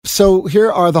So here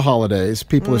are the holidays.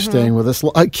 People are staying with us.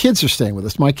 Kids are staying with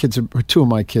us. Two of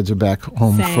my kids are back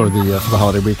home for the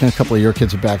holiday weekend. A couple of your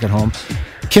kids are back at home.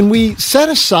 Can we set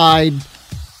aside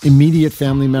immediate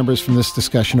family members from this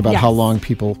discussion about how long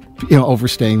people,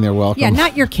 overstaying their welcome? Yeah,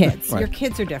 not your kids. Right. Your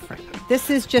kids are different. This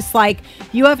is just like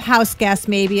you have house guests.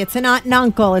 Maybe it's an aunt and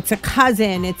uncle. It's a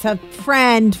cousin. It's a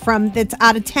friend that's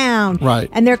out of town. Right.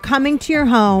 And they're coming to your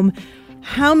home.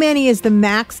 How many is the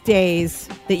max days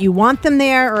that you want them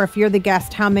there? Or if you're the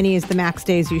guest, how many is the max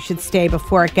days you should stay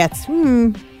before it gets,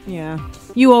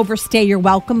 you overstay your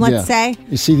welcome, let's say?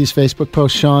 You see these Facebook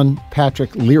posts? Sean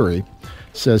Patrick Leary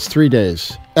says 3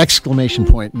 days, exclamation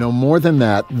point, no more than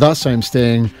that. Thus, I'm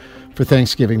staying for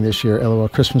Thanksgiving this year. LOL,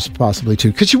 Christmas possibly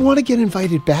too. Because you want to get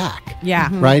invited back. Yeah.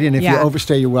 Right? And if you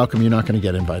overstay your welcome, you're not going to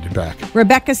get invited back.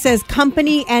 Rebecca says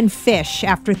company and fish.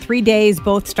 After 3 days,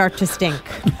 both start to stink.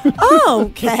 Oh,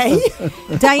 okay.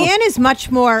 Diane is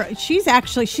much more, she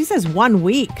says 1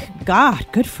 week. God,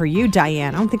 good for you,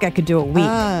 Diane. I don't think I could do a week.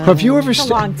 Have you ever a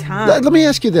long time. Let me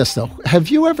ask you this, though. Have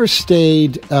you ever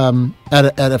stayed at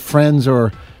a friend's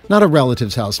or not a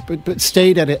relative's house, but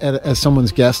stayed as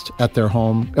someone's guest at their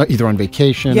home, either on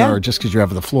vacation or just because you're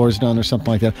having the floors done or something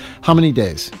like that? How many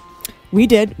days? We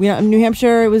did. In New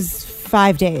Hampshire, it was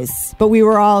 5 days. But we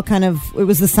were all it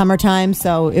was the summertime,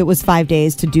 so it was 5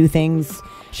 days to do things.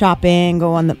 Shopping,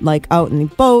 go on out in the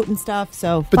boat and stuff.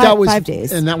 So that was 5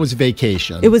 days. And that was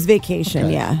vacation. It was vacation,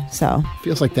 yeah. So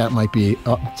feels like that might be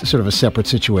sort of a separate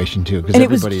situation too, because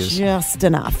everybody it was is just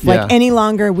enough. Like any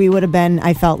longer,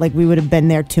 I felt like we would have been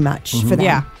there too much for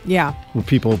them. Yeah. Were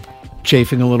people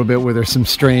chafing a little bit? Were there some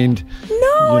strained?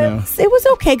 No, it was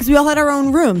okay because we all had our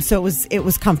own room, so it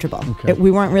was comfortable. Okay.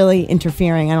 We weren't really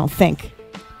interfering, I don't think.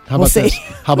 How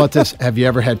about this? Have you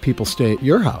ever had people stay at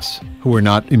your house who are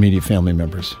not immediate family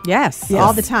members? Yes.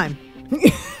 All the time.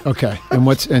 Okay.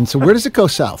 And so where does it go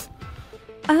south?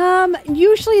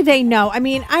 Usually they know. I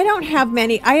mean, I don't have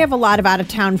many. I have a lot of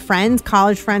out-of-town friends,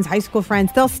 college friends, high school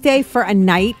friends. They'll stay for a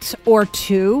night or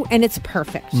two, and it's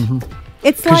perfect. Mm-hmm.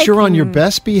 It's because you're on your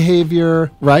best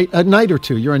behavior, right? A night or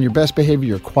two, you're on your best behavior.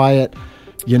 You're quiet.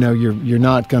 You're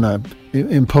not gonna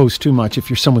impose too much if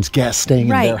you're someone's guest staying in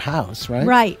their house, right?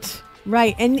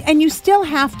 Right. And you still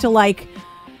have to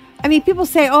people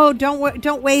say, "Oh,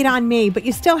 don't wait on me," but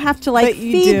you still have to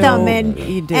feed them and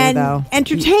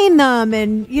entertain them.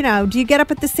 And do you get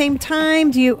up at the same time?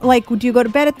 Do you go to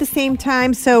bed at the same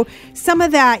time? So some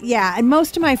of that, and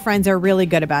most of my friends are really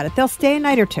good about it. They'll stay a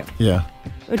night or two. Yeah.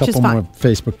 Which is couple fine. more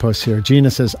Facebook posts here. Gina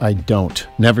says, I don't.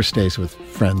 Never stays with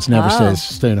friends. Never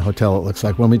stay in a hotel, it looks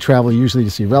like. When we travel, usually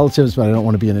to see relatives, but I don't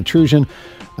want to be an intrusion.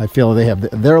 I feel they have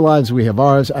their lives, we have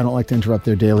ours. I don't like to interrupt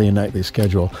their daily and nightly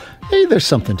schedule. Hey, there's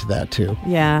something to that, too.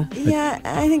 Yeah.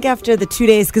 I think after the 2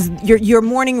 days, because your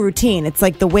morning routine, it's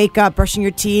like the wake up, brushing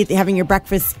your teeth, having your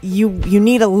breakfast, you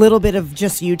need a little bit of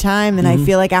just you time. And I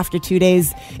feel like after 2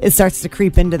 days, it starts to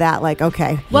creep into that,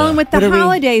 okay. Well, and with the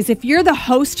holidays, if you're the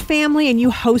host family and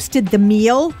you hosted the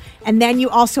meal, and then you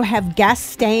also have guests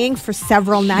staying for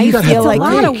several nights, it's a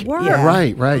lot of work. Yeah.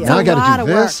 Right. Now I got to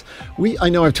do this. I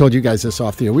know I've told you guys this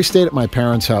off the air. We stayed at my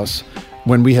parents' house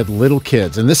when we had little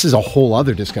kids, and this is a whole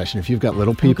other discussion. If you've got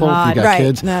little people, if you've got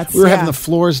kids, we were having the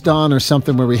floors done or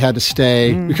something where we had to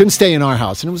stay. We couldn't stay in our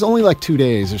house, and it was only 2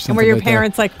 days or something. And were your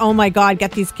parents oh my God,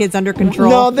 get these kids under control?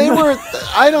 No, they were.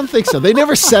 I don't think so. They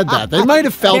never said that. They might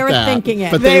have felt that. They were thinking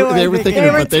it. But they were thinking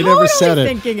it, but they never said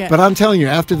it. But I'm telling you,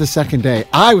 after the second day,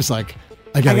 I was like,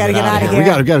 I gotta get out of here. We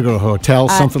gotta go to a hotel,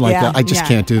 something like that. I just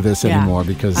can't do this anymore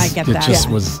because it just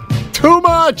was too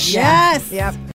much. Yes. Yep.